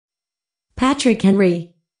Patrick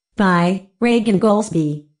Henry. By Reagan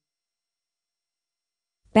Goldsby.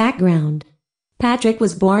 Background. Patrick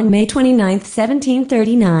was born May 29,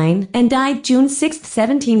 1739, and died June 6,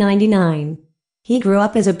 1799. He grew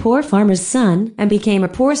up as a poor farmer's son and became a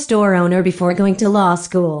poor store owner before going to law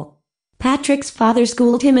school. Patrick's father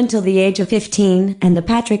schooled him until the age of 15, and the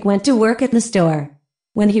Patrick went to work at the store.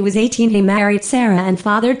 When he was 18, he married Sarah and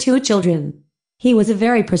fathered 2 children. He was a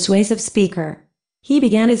very persuasive speaker. He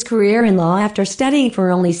began his career in law after studying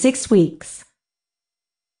for only 6 weeks.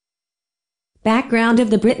 Background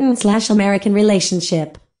of the Britain-American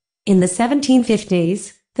relationship. In the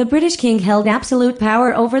 1750s, the British king held absolute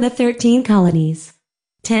power over the 13 colonies.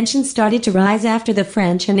 Tensions started to rise after the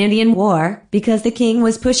French and Indian War because the king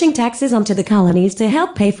was pushing taxes onto the colonies to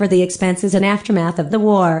help pay for the expenses and aftermath of the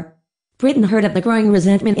war. Britain heard of the growing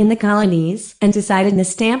resentment in the colonies and decided the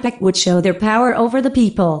Stamp Act would show their power over the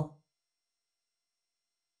people.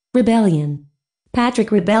 Rebellion.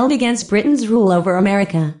 Patrick rebelled against Britain's rule over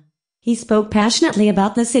America. He spoke passionately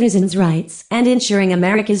about the citizens' rights and ensuring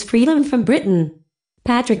America's freedom from Britain.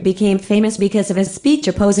 Patrick became famous because of his speech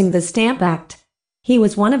opposing the Stamp Act. He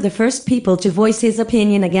was one of the first people to voice his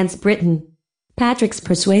opinion against Britain. Patrick's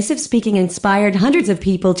persuasive speaking inspired hundreds of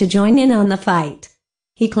people to join in on the fight.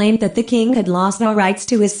 He claimed that the king had lost all rights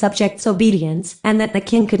to his subjects' obedience and that the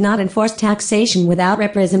king could not enforce taxation without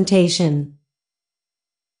representation.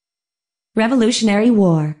 Revolutionary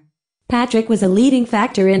War. Patrick was a leading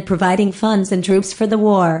factor in providing funds and troops for the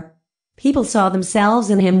war. People saw themselves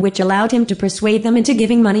in him, which allowed him to persuade them into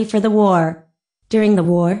giving money for the war. During the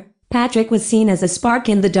war, Patrick was seen as a spark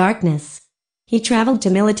in the darkness. He traveled to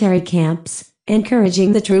military camps,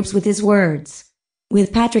 encouraging the troops with his words.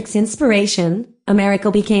 With Patrick's inspiration, America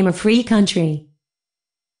became a free country.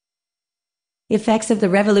 Effects of the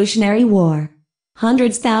Revolutionary War.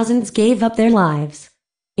 Hundreds thousands gave up their lives.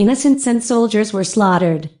 Innocents and soldiers were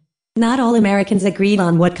slaughtered. Not all Americans agreed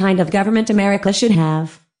on what kind of government America should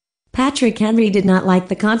have. Patrick Henry did not like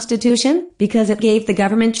the Constitution because it gave the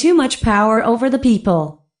government too much power over the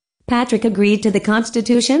people. Patrick agreed to the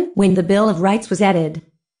Constitution when the Bill of Rights was added.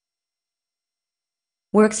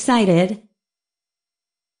 Works cited: